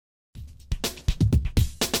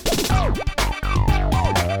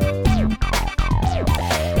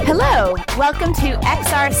Hello, welcome to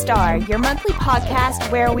XR Star, your monthly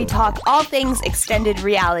podcast where we talk all things extended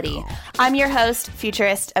reality. I'm your host,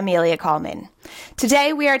 futurist Amelia Kallman.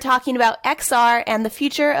 Today we are talking about XR and the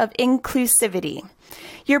future of inclusivity.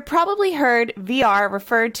 You've probably heard VR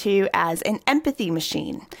referred to as an empathy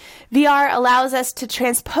machine. VR allows us to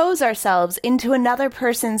transpose ourselves into another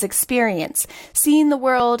person's experience, seeing the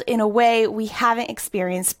world in a way we haven't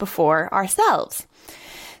experienced before ourselves.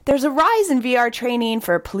 There's a rise in VR training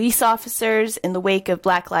for police officers in the wake of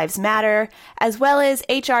Black Lives Matter, as well as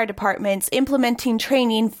HR departments implementing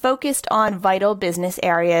training focused on vital business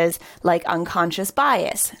areas like unconscious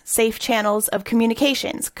bias, safe channels of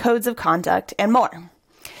communications, codes of conduct, and more.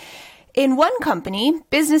 In one company,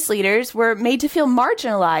 business leaders were made to feel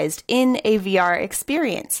marginalized in a VR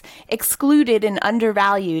experience, excluded and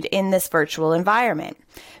undervalued in this virtual environment.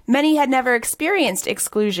 Many had never experienced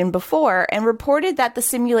exclusion before and reported that the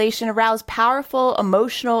simulation aroused powerful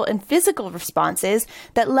emotional and physical responses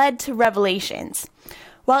that led to revelations.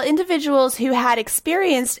 While individuals who had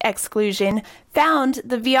experienced exclusion found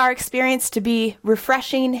the VR experience to be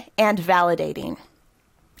refreshing and validating.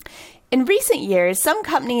 In recent years, some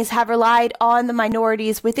companies have relied on the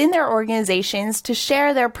minorities within their organizations to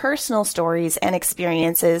share their personal stories and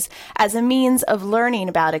experiences as a means of learning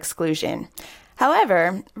about exclusion.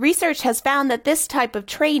 However, research has found that this type of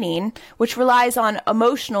training, which relies on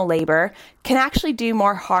emotional labor, can actually do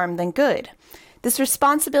more harm than good. This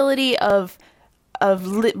responsibility of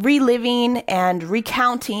reliving and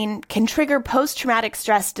recounting can trigger post-traumatic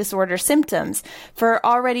stress disorder symptoms for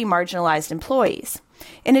already marginalized employees.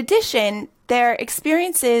 In addition, their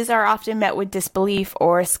experiences are often met with disbelief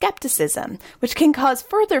or skepticism, which can cause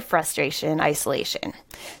further frustration and isolation.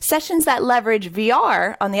 Sessions that leverage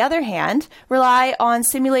VR, on the other hand, rely on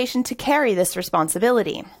simulation to carry this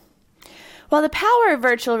responsibility. While the power of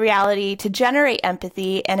virtual reality to generate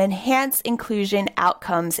empathy and enhance inclusion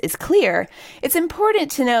outcomes is clear, it's important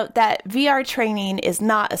to note that VR training is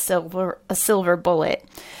not a silver bullet,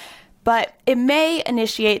 but it may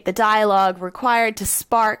initiate the dialogue required to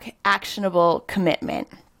spark actionable commitment.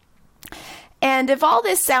 And if all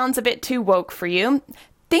this sounds a bit too woke for you,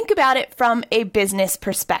 think about it from a business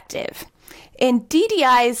perspective. In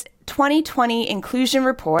DDI's 2020 inclusion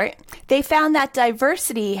report, they found that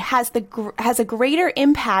diversity has a greater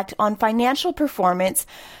impact on financial performance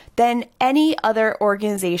than any other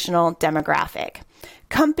organizational demographic.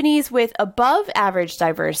 Companies with above average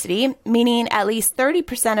diversity, meaning at least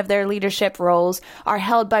 30% of their leadership roles are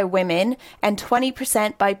held by women and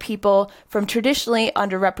 20% by people from traditionally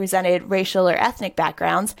underrepresented racial or ethnic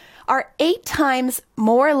backgrounds, are 8 times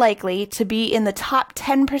more likely to be in the top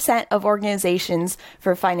 10% of organizations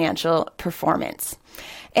for financial performance.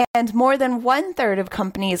 And more than 1/3 of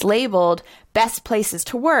companies labeled best places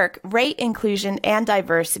to work rate inclusion and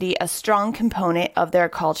diversity a strong component of their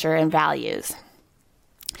culture and values.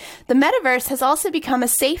 The metaverse has also become a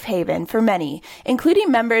safe haven for many, including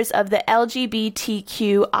members of the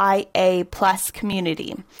LGBTQIA+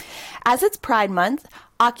 community. As it's Pride Month,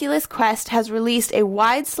 Oculus Quest has released a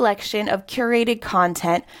wide selection of curated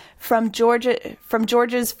content from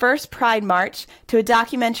Georgia's first Pride March to a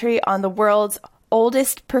documentary on the world's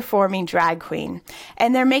oldest performing drag queen,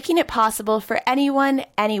 and they're making it possible for anyone,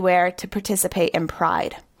 anywhere to participate in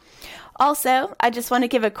Pride. Also, I just want to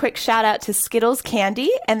give a quick shout out to Skittles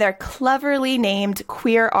Candy and their cleverly named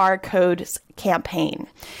Queer R Codes campaign.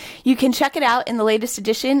 You can check it out in the latest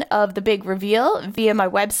edition of The Big Reveal via my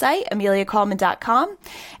website, ameliakallman.com.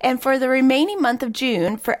 And for the remaining month of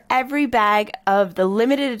June, for every bag of the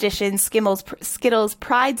limited edition Skittles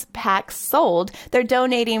Pride packs sold, they're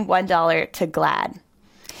donating $1 to GLAAD.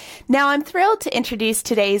 Now I'm thrilled to introduce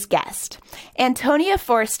today's guest. Antonia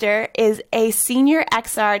Forster is a senior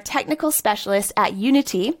XR technical specialist at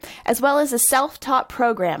Unity, as well as a self-taught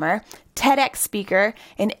programmer, TEDx speaker,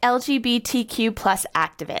 and LGBTQ+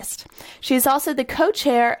 activist. She is also the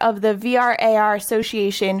co-chair of the VR/AR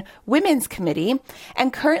Association Women's Committee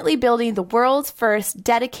and currently building the world's first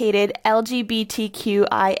dedicated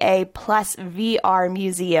LGBTQIA+ VR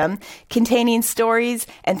museum containing stories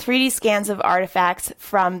and 3D scans of artifacts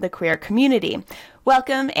from the queer community.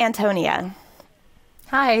 Welcome, Antonia.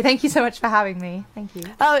 Hi, thank you so much for having me. Thank you.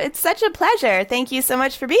 Oh, it's such a pleasure. Thank you so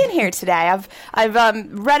much for being here today. I've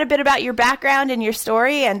read a bit about your background and your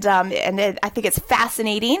story, and I think it's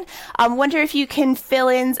fascinating. I wonder if you can fill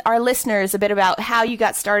in our listeners a bit about how you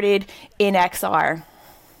got started in XR.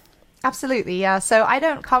 Absolutely, yeah. So I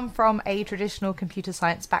don't come from a traditional computer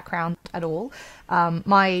science background at all.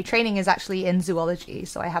 My training is actually in zoology,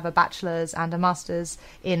 so I have a bachelor's and a master's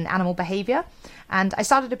in animal behavior. And I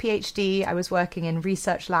started a PhD, I was working in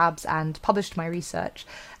research labs and published my research.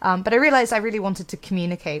 But I realized I really wanted to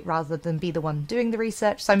communicate rather than be the one doing the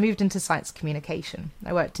research, so I moved into science communication.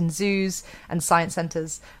 I worked in zoos and science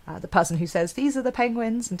centers. The person who says, these are the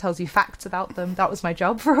penguins, and tells you facts about them. That was my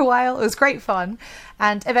job for a while. It was great fun.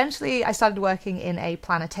 And eventually I started working in a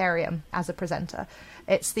planetarium as a presenter.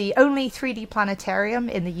 It's the only 3D planetarium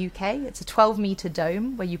in the UK. It's a 12-meter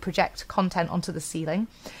dome where you project content onto the ceiling.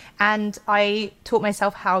 And I taught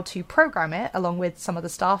myself how to program it along with some of the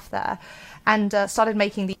staff there, and started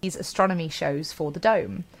making these astronomy shows for the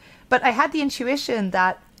dome. But I had the intuition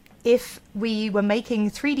that if we were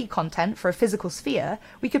making 3D content for a physical sphere,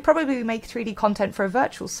 we could probably make 3D content for a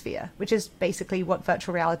virtual sphere, which is basically what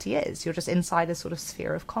virtual reality is. You're just inside a sort of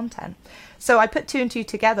sphere of content. So I put 2 and 2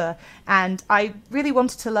 together, and I really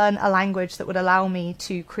wanted to learn a language that would allow me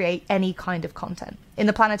to create any kind of content. In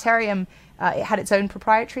the planetarium, it had its own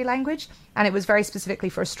proprietary language, and it was very specifically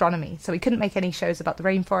for astronomy. So we couldn't make any shows about the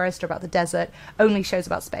rainforest or about the desert, only shows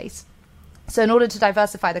about space. So in order to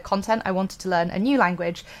diversify the content, I wanted to learn a new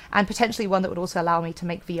language, and potentially one that would also allow me to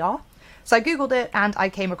make VR. So I Googled it and I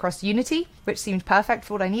came across Unity, which seemed perfect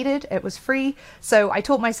for what I needed. It was free. So I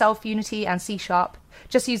taught myself Unity and C#,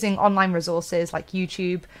 just using online resources like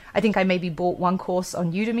YouTube. I think I maybe bought one course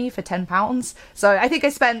on Udemy for £10. So I think I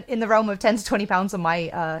spent in the realm of £10 to £20 on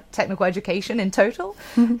my technical education in total.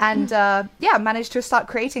 And managed to start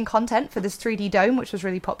creating content for this 3D dome, which was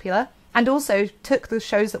really popular. And also took the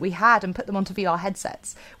shows that we had and put them onto VR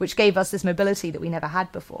headsets, which gave us this mobility that we never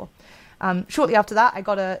had before. Shortly after that, I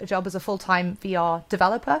got a job as a full-time VR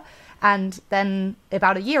developer. And then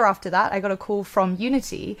about a year after that, I got a call from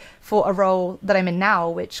Unity for a role that I'm in now,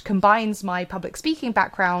 which combines my public speaking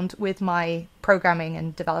background with my programming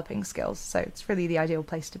and developing skills. So it's really the ideal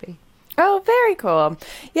place to be. Oh, very cool.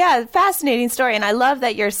 Yeah, fascinating story. And I love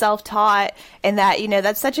that you're self-taught, and that,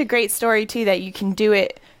 that's such a great story, too, that you can do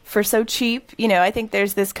it for so cheap. I think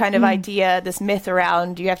there's this kind of idea, this myth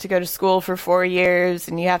around you have to go to school for 4 years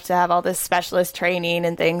and you have to have all this specialist training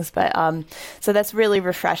and things. But so that's really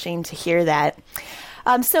refreshing to hear that.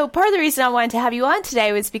 So part of the reason I wanted to have you on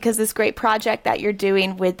today was because this great project that you're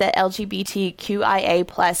doing with the LGBTQIA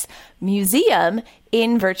plus museum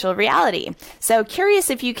in virtual reality. So curious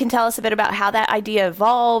if you can tell us a bit about how that idea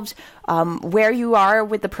evolved, where you are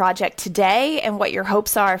with the project today, and what your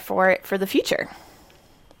hopes are for it for the future.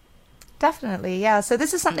 Definitely, yeah. So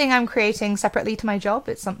this is something I'm creating separately to my job.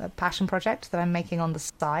 It's a passion project that I'm making on the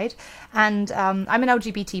side. And I'm an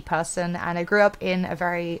LGBT person, and I grew up in a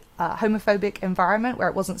very homophobic environment where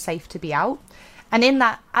it wasn't safe to be out. And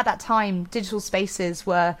at that time, digital spaces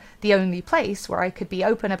were the only place where I could be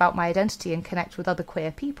open about my identity and connect with other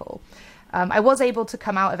queer people. I was able to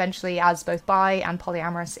come out eventually as both bi and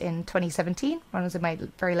polyamorous in 2017, when I was in my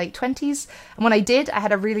very late 20s. And when I did, I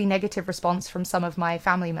had a really negative response from some of my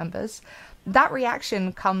family members. That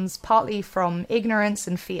reaction comes partly from ignorance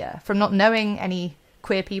and fear, from not knowing any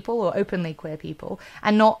queer people or openly queer people,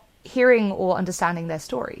 and not hearing or understanding their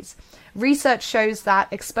stories. Research shows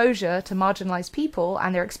that exposure to marginalized people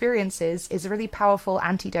and their experiences is a really powerful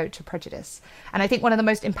antidote to prejudice. And I think one of the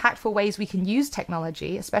most impactful ways we can use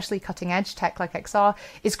technology, especially cutting edge tech like XR,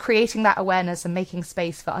 is creating that awareness and making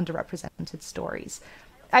space for underrepresented stories.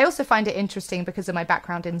 I also find it interesting, because of my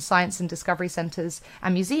background in science and discovery centers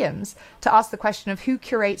and museums, to ask the question of who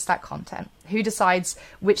curates that content, who decides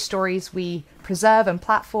which stories we preserve and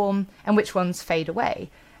platform and which ones fade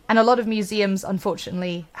away. And a lot of museums,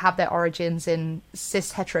 unfortunately, have their origins in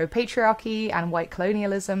cis heteropatriarchy and white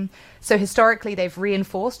colonialism. So historically, they've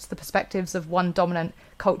reinforced the perspectives of one dominant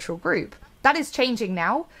cultural group. That is changing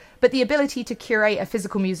now, but the ability to curate a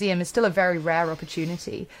physical museum is still a very rare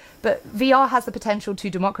opportunity. But VR has the potential to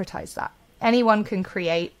democratize that. Anyone can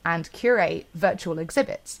create and curate virtual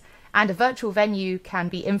exhibits, and a virtual venue can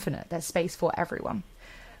be infinite. There's space for everyone.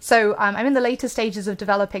 So I'm in the later stages of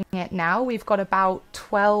developing it now. We've got about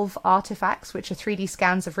 12 artifacts, which are 3D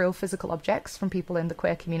scans of real physical objects from people in the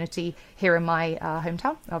queer community here in my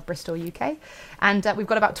hometown of Bristol, UK. And we've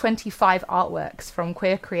got about 25 artworks from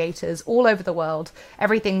queer creators all over the world,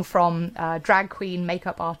 everything from drag queen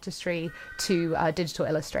makeup artistry to digital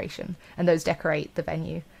illustration, and those decorate the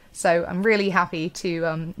venue. So I'm really happy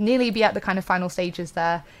to nearly be at the kind of final stages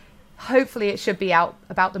there. Hopefully it should be out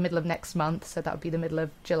about the middle of next month, so that would be the middle of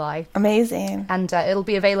July. Amazing. And it'll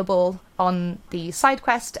be available on the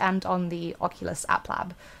SideQuest and on the Oculus App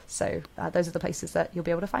Lab. So those are the places that you'll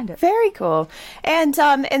be able to find it. Very cool. And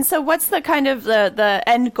so what's the kind of the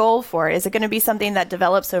end goal for it? Is it going to be something that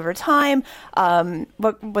develops over time?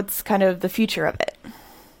 What's kind of the future of it?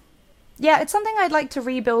 Yeah, it's something I'd like to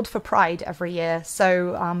rebuild for Pride every year.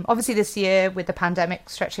 So obviously this year with the pandemic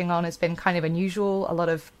stretching on, it's been kind of unusual. A lot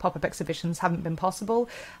of pop-up exhibitions haven't been possible.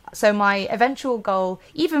 So my eventual goal,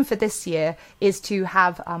 even for this year, is to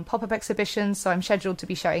have pop-up exhibitions. So I'm scheduled to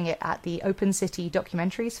be showing it at the Open City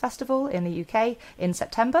Documentaries Festival in the UK in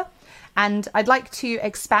September. And I'd like to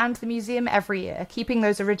expand the museum every year, keeping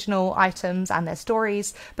those original items and their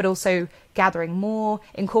stories, but also gathering more,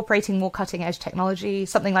 incorporating more cutting edge technology,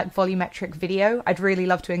 something like volumetric video. I'd really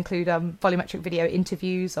love to include volumetric video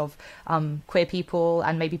interviews of queer people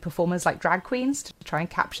and maybe performers like drag queens to try and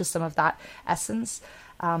capture some of that essence.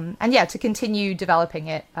 And yeah, to continue developing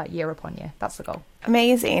it year upon year. That's the goal.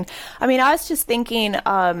 Amazing. I mean, I was just thinking,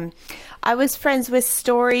 I was friends with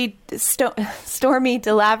Stormy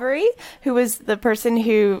DeLavery, who was the person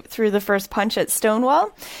who threw the first punch at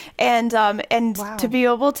Stonewall. And Wow. to be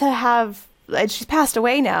able to have, and she's passed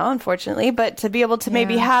away now, unfortunately, but to be able to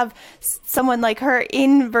maybe have someone like her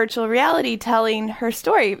in virtual reality telling her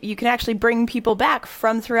story, you can actually bring people back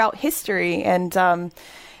from throughout history. And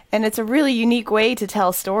it's a really unique way to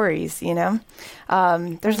tell stories, you know?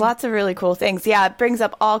 There's lots of really cool things. Yeah, it brings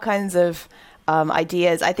up all kinds of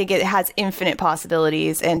ideas. I think it has infinite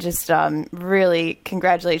possibilities, and just really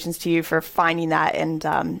congratulations to you for finding that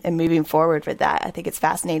and moving forward with that. I think it's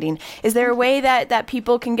fascinating. Is there a way that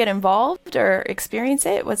people can get involved or experience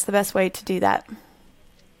it? What's the best way to do that?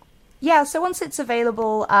 Yeah, so once it's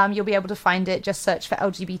available, you'll be able to find it. Just search for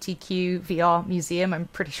LGBTQ VR Museum. I'm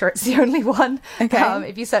pretty sure it's the only one. Okay.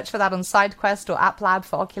 If you search for that on SideQuest or App Lab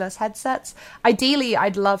for Oculus headsets. Ideally,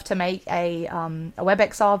 I'd love to make a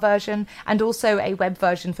WebXR version and also a web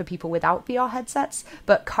version for people without VR headsets.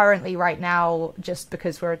 But currently, right now, just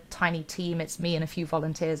because we're a tiny team, it's me and a few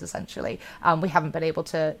volunteers, essentially. We haven't been able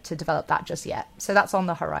to develop that just yet. So that's on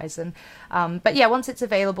the horizon. But yeah, once it's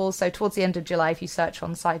available, so towards the end of July, if you search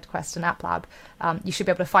on SideQuest and App Lab, you should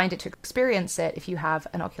be able to find it to experience it if you have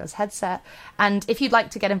an Oculus headset. And if you'd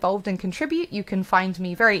like to get involved and contribute, you can find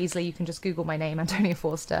me very easily. You can just Google my name, Antonia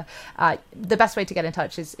Forster. The best way to get in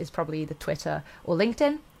touch is probably the Twitter or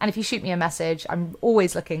LinkedIn. And if you shoot me a message, I'm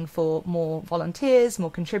always looking for more volunteers, more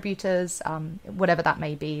contributors, whatever that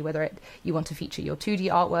may be, whether you want to feature your 2D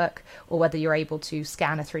artwork or whether you're able to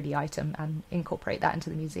scan a 3D item and incorporate that into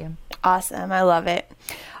the museum. Awesome. I love it.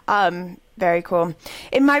 Very cool.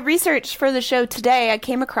 In my research for the show today, I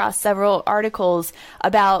came across several articles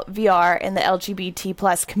about VR in the LGBT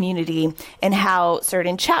plus community and how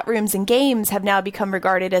certain chat rooms and games have now become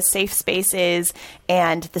regarded as safe spaces,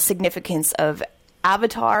 and the significance of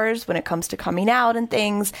avatars when it comes to coming out and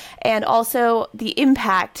things, and also the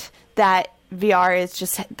impact that VR is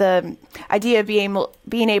just the idea of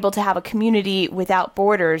being able to have a community without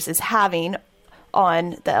borders is having on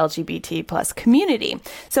the LGBT plus community.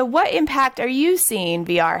 So what impact are you seeing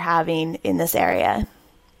VR having in this area?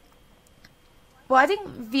 Well, I think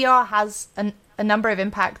VR has a number of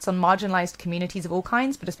impacts on marginalized communities of all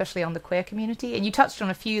kinds, but especially on the queer community. And you touched on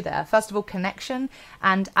a few there. First of all, connection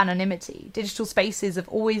and anonymity. Digital spaces have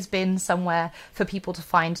always been somewhere for people to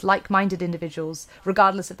find like-minded individuals,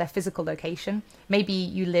 regardless of their physical location. Maybe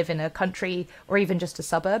you live in a country or even just a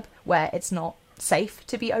suburb where it's not safe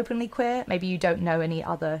to be openly queer. Maybe you don't know any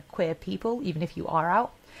other queer people, even if you are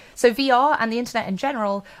out. So VR and the internet in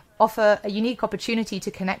general offer a unique opportunity to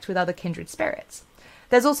connect with other kindred spirits.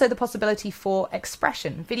 There's also the possibility for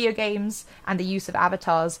expression. Video games and the use of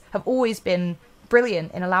avatars have always been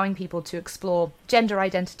brilliant in allowing people to explore gender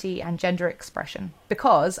identity and gender expression,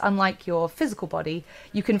 because unlike your physical body,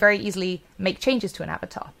 you can very easily make changes to an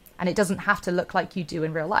avatar, and it doesn't have to look like you do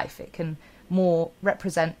in real life. It can more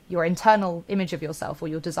represent your internal image of yourself or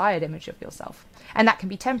your desired image of yourself. And that can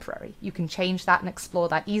be temporary. You can change that and explore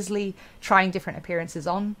that easily, trying different appearances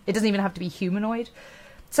on. It doesn't even have to be humanoid.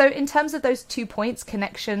 So in terms of those 2 points,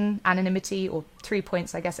 connection, anonymity, or 3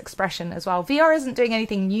 points, I guess, expression as well, VR isn't doing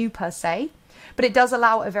anything new per se, but it does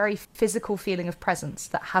allow a very physical feeling of presence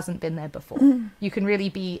that hasn't been there before. You can really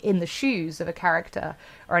be in the shoes of a character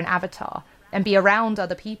or an avatar and be around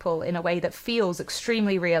other people in a way that feels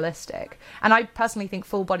extremely realistic. And I personally think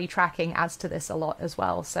full body tracking adds to this a lot as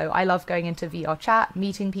well. So I love going into VR chat,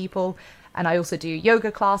 meeting people, and I also do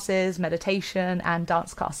yoga classes, meditation, and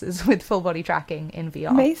dance classes with full body tracking in VR.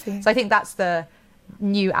 Amazing. So I think that's the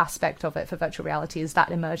new aspect of it for virtual reality is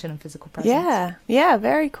that immersion and physical presence. Yeah,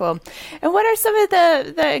 very cool. And what are some of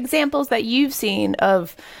the examples that you've seen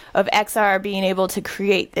of XR being able to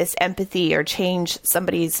create this empathy or change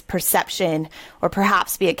somebody's perception, or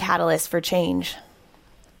perhaps be a catalyst for change?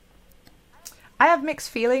 I have mixed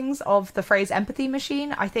feelings of the phrase empathy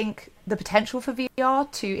machine. I think the potential for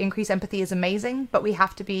VR to increase empathy is amazing, but we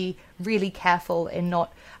have to be really careful in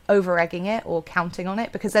not over-egging it or counting on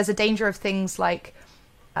it, because there's a danger of things like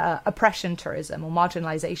oppression tourism or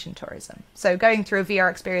marginalization tourism. So going through a VR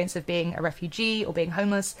experience of being a refugee or being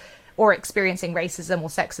homeless or experiencing racism or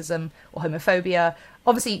sexism or homophobia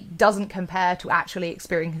obviously doesn't compare to actually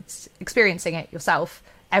experiencing it yourself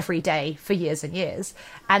every day for years and years.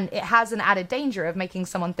 And it has an added danger of making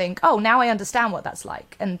someone think, oh, now I understand what that's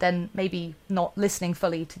like, and then maybe not listening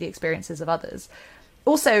fully to the experiences of others.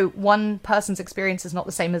 Also, one person's experience is not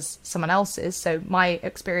the same as someone else's. So my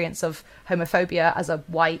experience of homophobia as a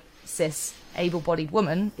white, cis, able-bodied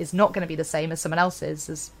woman is not going to be the same as someone else's,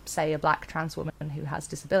 as, say, a black trans woman who has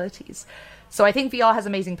disabilities. So I think VR has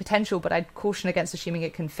amazing potential, but I'd caution against assuming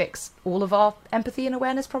it can fix all of our empathy and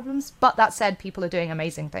awareness problems. But that said, people are doing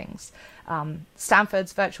amazing things.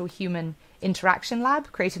 Stanford's Virtual Human Interaction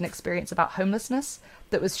Lab created an experience about homelessness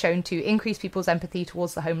that was shown to increase people's empathy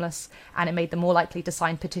towards the homeless, and it made them more likely to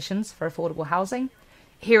sign petitions for affordable housing.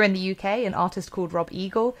 Here in the UK, an artist called Rob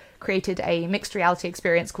Eagle created a mixed reality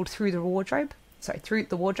experience called Through the Wardrobe,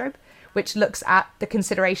 which looks at the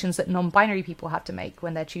considerations that non-binary people have to make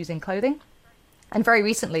when they're choosing clothing. And very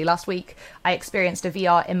recently, last week, I experienced a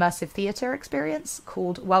VR immersive theatre experience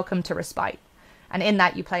called Welcome to Respite. And in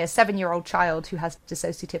that, you play a 7-year-old child who has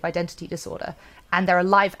dissociative identity disorder, and there are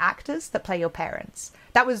live actors that play your parents.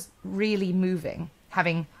 That was really moving,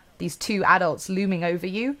 having these two adults looming over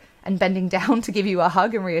you and bending down to give you a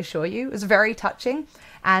hug and reassure you. It was very touching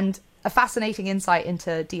and a fascinating insight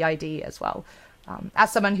into DID as well.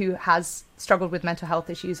 As someone who has struggled with mental health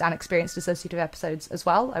issues and experienced dissociative episodes as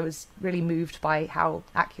well, I was really moved by how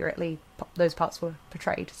accurately those parts were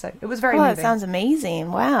portrayed. So it was very moving. It sounds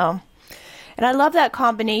amazing. Wow. And I love that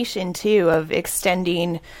combination too of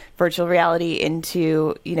extending virtual reality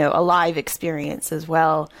into, a live experience as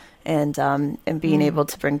well, and being able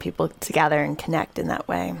to bring people together and connect in that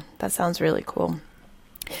way. That sounds really cool.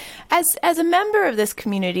 As a member of this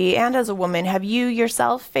community and as a woman, have you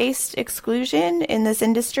yourself faced exclusion in this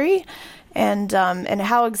industry? And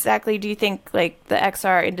how exactly do you think the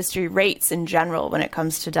XR industry rates in general when it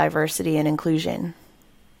comes to diversity and inclusion?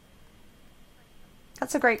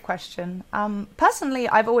 That's a great question. Personally,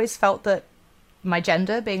 I've always felt that my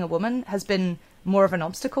gender, being a woman, has been more of an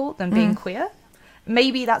obstacle than being queer.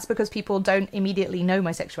 Maybe that's because people don't immediately know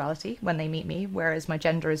my sexuality when they meet me, whereas my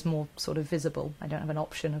gender is more sort of visible. I don't have an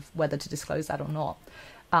option of whether to disclose that or not.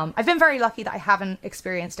 I've been very lucky that I haven't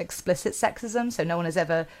experienced explicit sexism, so no one has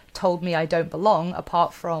ever told me I don't belong,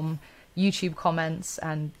 apart from YouTube comments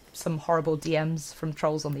and some horrible DMs from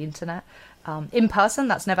trolls on the internet. In person,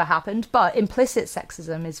 that's never happened, but implicit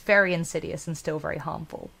sexism is very insidious and still very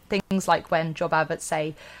harmful. Things like when job adverts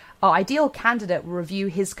say, our ideal candidate will review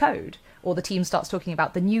his code, or the team starts talking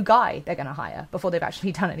about the new guy they're going to hire before they've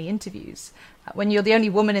actually done any interviews. When you're the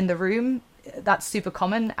only woman in the room, that's super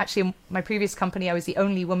common. Actually, in my previous company, I was the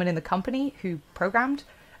only woman in the company who programmed,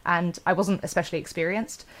 and I wasn't especially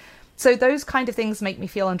experienced. So those kind of things make me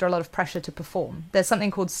feel under a lot of pressure to perform. There's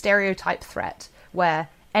something called stereotype threat, where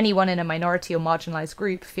anyone in a minority or marginalized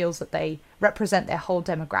group feels that they represent their whole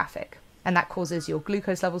demographic. And that causes your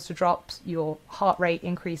glucose levels to drop, your heart rate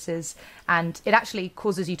increases, and it actually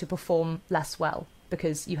causes you to perform less well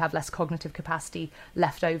because you have less cognitive capacity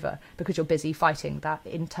left over because you're busy fighting that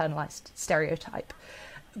internalized stereotype.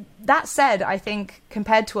 That said, I think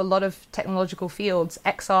compared to a lot of technological fields,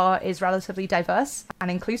 XR is relatively diverse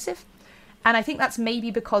and inclusive. And I think that's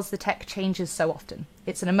maybe because the tech changes so often.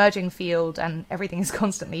 It's an emerging field and everything is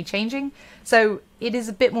constantly changing. So it is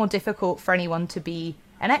a bit more difficult for anyone to be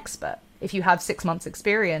an expert. If you have 6 months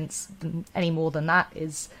experience, any more than that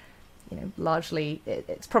is, largely,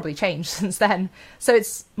 it's probably changed since then. So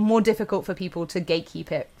it's more difficult for people to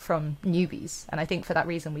gatekeep it from newbies. And I think for that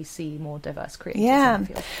reason, we see more diverse creators in the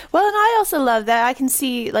field. Well, and I also love that I can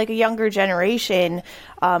see a younger generation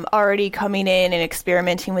already coming in and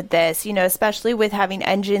experimenting with this, especially with having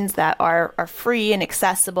engines that are free and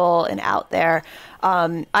accessible and out there.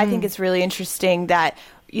 I think it's really interesting that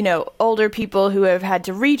older people who have had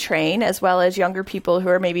to retrain, as well as younger people who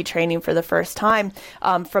are maybe training for the first time,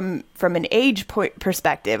 from an age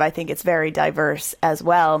perspective, I think it's very diverse as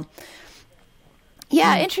well.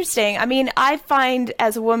 Yeah, interesting. I mean, I find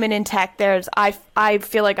as a woman in tech, I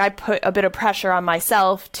feel like I put a bit of pressure on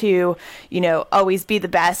myself to, always be the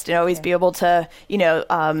best and always be able to,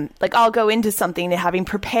 like I'll go into something having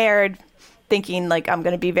prepared, thinking like I'm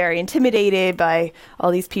going to be very intimidated by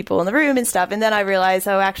all these people in the room and stuff. And then I realize,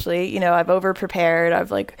 oh, actually, I've over prepared.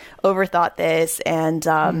 I've like overthought this. And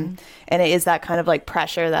it is that kind of like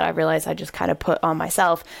pressure that I realize I just kind of put on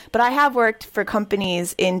myself. But I have worked for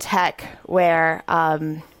companies in tech where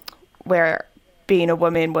being a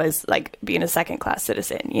woman was like being a second-class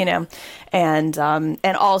citizen, and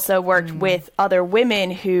also worked with other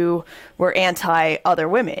women who were anti-other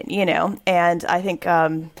women, and I think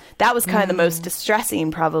that was kind of the most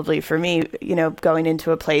distressing probably for me, going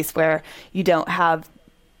into a place where you don't have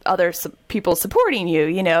other people supporting you,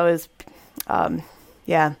 is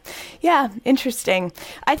yeah, interesting.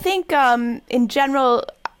 I think in general,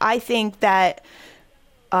 I think that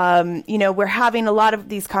we're having a lot of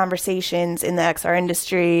these conversations in the XR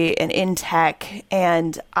industry and in tech,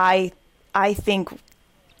 and I think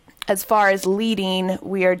as far as leading,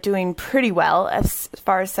 we are doing pretty well as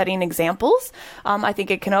far as setting examples. I think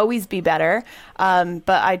it can always be better. But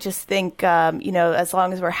I just think, as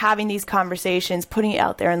long as we're having these conversations, putting it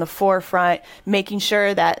out there in the forefront, making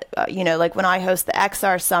sure that, like when I host the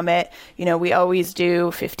XR Summit, we always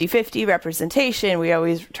do 50-50 representation. We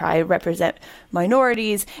always try to represent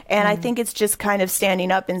minorities. And I think it's just kind of standing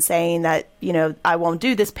up and saying that, I won't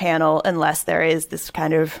do this panel unless there is this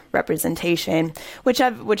kind of representation, which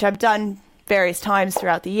I've done various times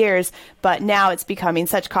throughout the years, but now it's becoming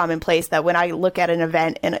such commonplace that when I look at an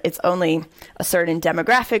event and it's only a certain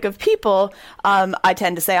demographic of people, I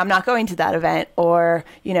tend to say I'm not going to that event, or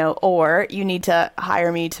you need to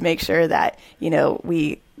hire me to make sure that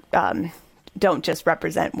we don't just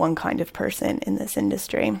represent one kind of person in this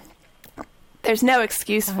industry. There's no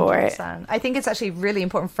excuse for 100%. it. I think it's actually really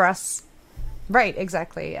important for us. Right,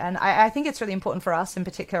 exactly. And I think it's really important for us in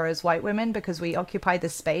particular as white women, because we occupy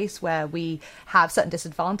this space where we have certain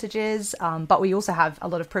disadvantages, but we also have a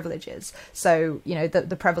lot of privileges. So,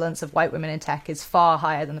 the prevalence of white women in tech is far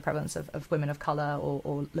higher than the prevalence of women of color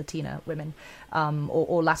or Latina women,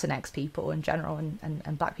 or Latinx people in general,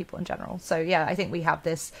 and Black people in general. So, yeah, I think we have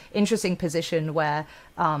this interesting position where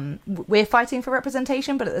we're fighting for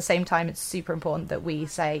representation, but at the same time, it's super important that we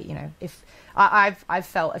say, if I've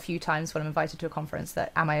felt a few times when I'm invited to a conference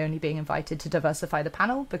that am I only being invited to diversify the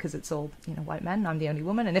panel because it's all white men, I'm the only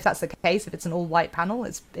woman, and if that's the case, if it's an all white panel,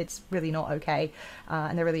 it's really not okay,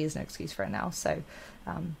 and there really is no excuse for it now. So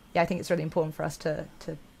I think it's really important for us to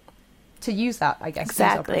use that, I guess.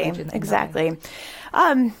 Exactly.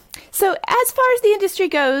 So as far as the industry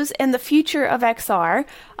goes and the future of XR,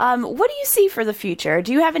 what do you see for the future?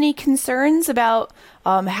 Do you have any concerns about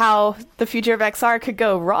how the future of XR could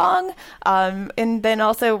go wrong? And then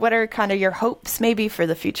also, what are kind of your hopes maybe for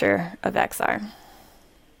the future of XR?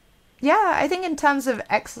 Yeah, I think in terms of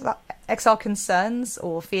XR concerns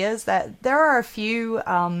or fears, that there are a few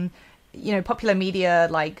popular media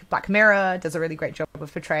like Black Mirror does a really great job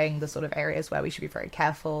of portraying the sort of areas where we should be very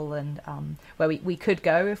careful and where we could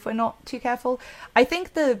go if we're not too careful. I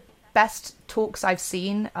think the best talks I've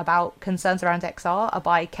seen about concerns around XR are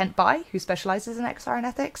by Kent Bai, who specializes in XR and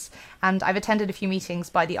ethics. And I've attended a few meetings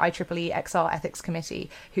by the IEEE XR Ethics Committee,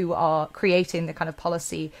 who are creating the kind of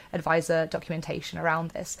policy advisor documentation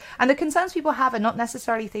around this. And the concerns people have are not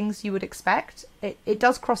necessarily things you would expect. It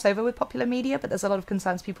does cross over with popular media, but there's a lot of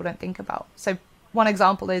concerns people don't think about. So one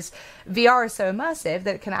example is VR is so immersive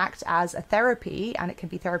that it can act as a therapy, and it can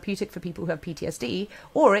be therapeutic for people who have PTSD,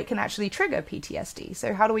 or it can actually trigger PTSD.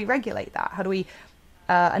 So how do we regulate that? How do we,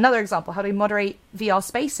 another example, how do we moderate VR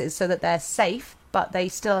spaces so that they're safe, but they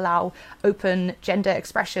still allow open gender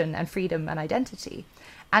expression and freedom and identity?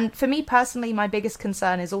 And for me personally, my biggest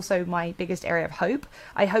concern is also my biggest area of hope.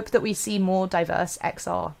 I hope that we see more diverse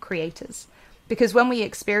XR creators, because when we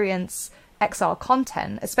experience XR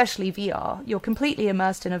content, especially VR, you're completely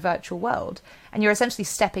immersed in a virtual world, and you're essentially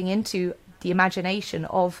stepping into the imagination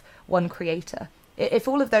of one creator. If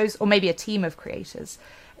all of those, or maybe a team of creators,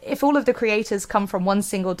 if all of the creators come from one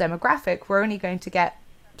single demographic, we're only going to get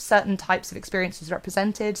certain types of experiences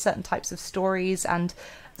represented, certain types of stories, and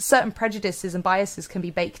certain prejudices and biases can be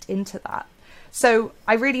baked into that. So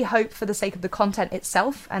I really hope, for the sake of the content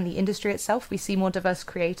itself and the industry itself, we see more diverse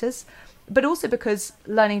creators, but also because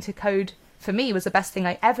learning to code for me was the best thing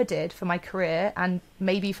I ever did for my career and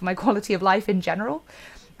maybe for my quality of life in general.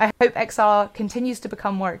 I hope XR continues to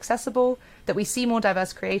become more accessible, that we see more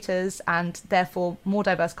diverse creators and therefore more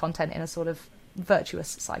diverse content in a sort of virtuous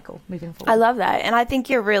cycle moving forward. I love that. And I think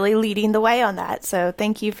you're really leading the way on that. So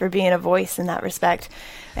thank you for being a voice in that respect,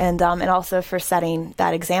 and also for setting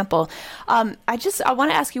that example. I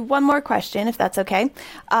want to ask you one more question, if that's okay.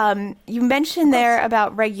 You mentioned there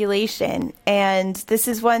about regulation, and this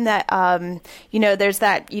is one that, there's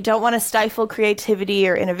that you don't want to stifle creativity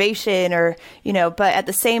or innovation but at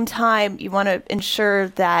the same time, you want to ensure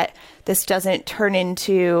that this doesn't turn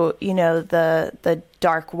into, the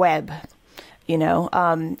dark web.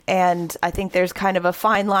 And I think there's kind of a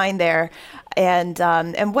fine line there.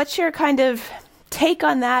 And what's your kind of take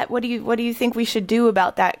on that? What do you think we should do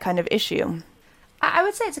about that kind of issue? I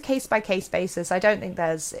would say it's a case-by-case basis.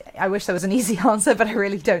 I wish there was an easy answer, but I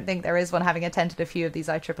really don't think there is one. Having attended a few of these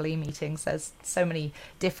IEEE meetings, there's so many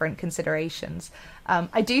different considerations.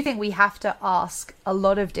 I do think we have to ask a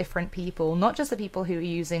lot of different people, not just the people who are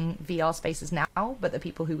using VR spaces now, but the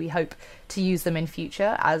people who we hope to use them in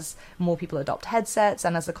future as more people adopt headsets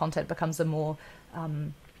and as the content becomes a more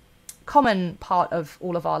common part of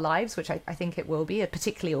all of our lives, which I think it will be,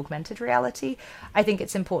 particularly augmented reality. I think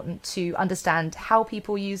it's important to understand how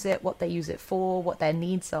people use it, what they use it for, what their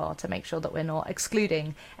needs are, to make sure that we're not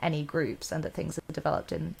excluding any groups and that things are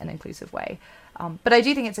developed in an inclusive way. But I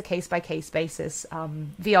do think it's a case-by-case basis.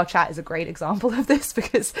 VR chat is a great example of this,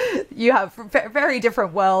 because you have very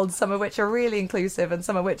different worlds, some of which are really inclusive and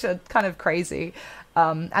some of which are kind of crazy.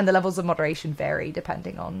 And the levels of moderation vary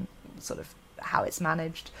depending on sort of how it's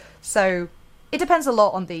managed. So it depends a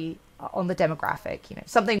lot on the demographic.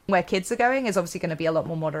 Something where kids are going is obviously going to be a lot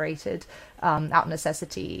more moderated out of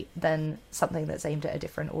necessity than something that's aimed at a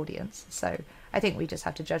different audience. So I think we just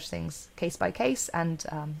have to judge things case by case and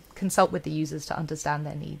consult with the users to understand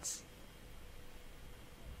their needs.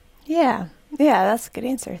 Yeah, that's a good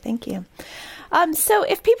answer. Thank you. So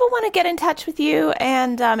if people want to get in touch with you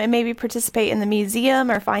and maybe participate in the museum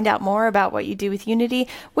or find out more about what you do with Unity,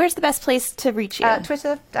 where's the best place to reach you?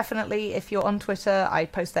 Twitter, definitely. If you're on Twitter, I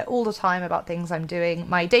post there all the time about things I'm doing.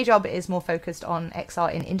 My day job is more focused on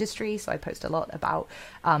XR in industry, so I post a lot about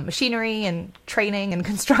machinery and training and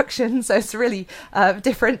construction. So it's really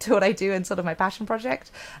different to what I do in sort of my passion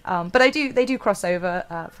project. But they do cross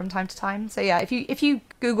over from time to time. So yeah, if you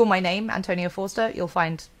Google my name, Antonia Forster, you'll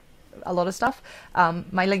find a lot of stuff.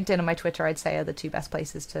 My LinkedIn and my Twitter, I'd say, are the two best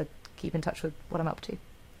places to keep in touch with what I'm up to.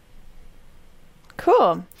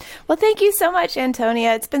 Cool. Well, thank you so much,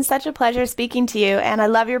 Antonia. It's been such a pleasure speaking to you, and I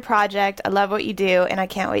love your project. I love what you do, and I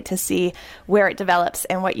can't wait to see where it develops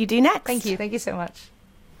and what you do next. Thank you. Thank you so much.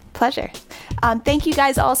 Pleasure. Thank you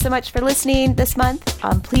guys all so much for listening this month.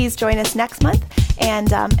 Please join us next month,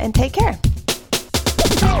 and take care.